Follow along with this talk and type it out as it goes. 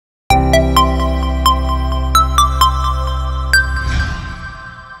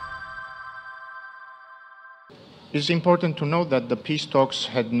It's important to note that the peace talks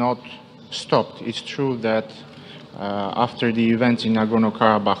had not stopped. It's true that after the events in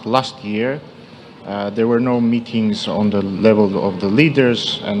Nagorno-Karabakh last year, there were no meetings on the level of the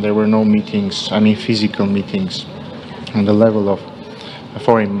leaders, and there were no meetings, I mean physical meetings, on the level of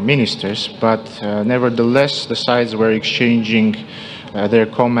foreign ministers, but nevertheless the sides were exchanging their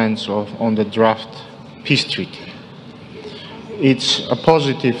comments on the draft peace treaty. It's a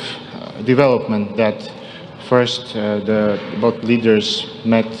positive development that first both leaders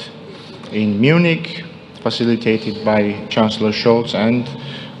met in Munich, facilitated by Chancellor Scholz, and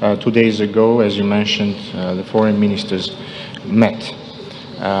 2 days ago, as you mentioned, the foreign ministers met.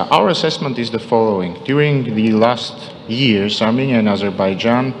 Our assessment is the following. During the last years, Armenia and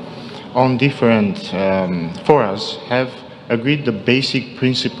Azerbaijan on different forums have agreed the basic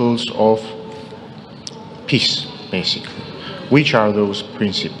principles of peace, basically. Which are those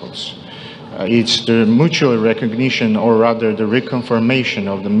principles? It's the mutual recognition, or rather the reconfirmation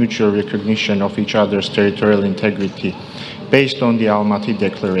of the mutual recognition of each other's territorial integrity based on the Almaty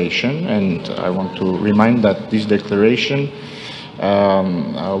Declaration. And I want to remind that this declaration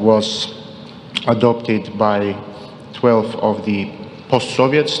was adopted by 12 of the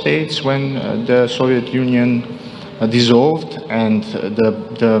post-Soviet states when the Soviet Union dissolved, and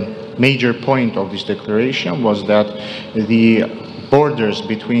the major point of this declaration was that the borders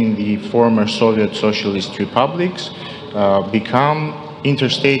between the former Soviet Socialist republics become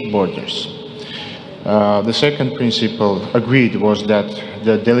interstate borders. The second principle agreed was that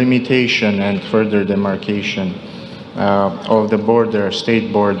the delimitation and further demarcation of the border,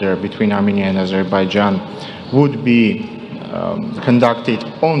 state border between Armenia and Azerbaijan would be conducted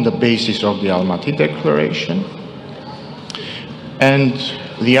on the basis of the Almaty Declaration. And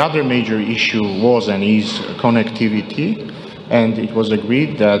the other major issue was and is connectivity, and it was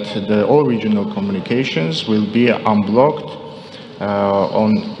agreed that all regional communications will be unblocked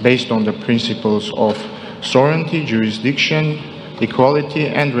based on the principles of sovereignty, jurisdiction, equality,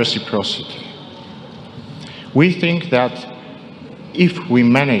 and reciprocity. We think that if we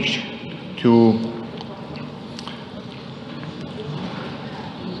manage to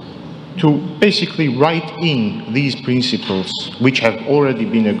basically write in these principles, which have already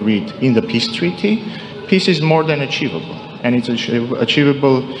been agreed in the peace treaty, peace is more than achievable, and it's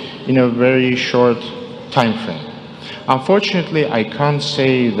achievable in a very short time frame. Unfortunately, I can't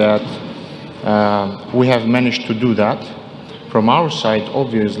say that we have managed to do that. From our side,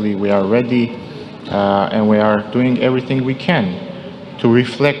 obviously, we are ready and we are doing everything we can to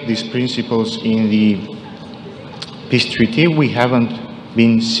reflect these principles in the peace treaty. We haven't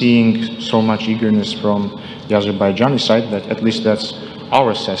been seeing so much eagerness from the Azerbaijani side, that at least that's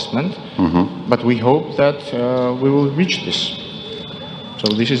our assessment. But we hope that we will reach this. So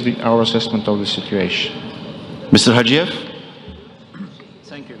this is our assessment of the situation. Mr. Hajiev?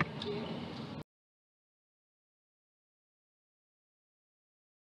 Thank you.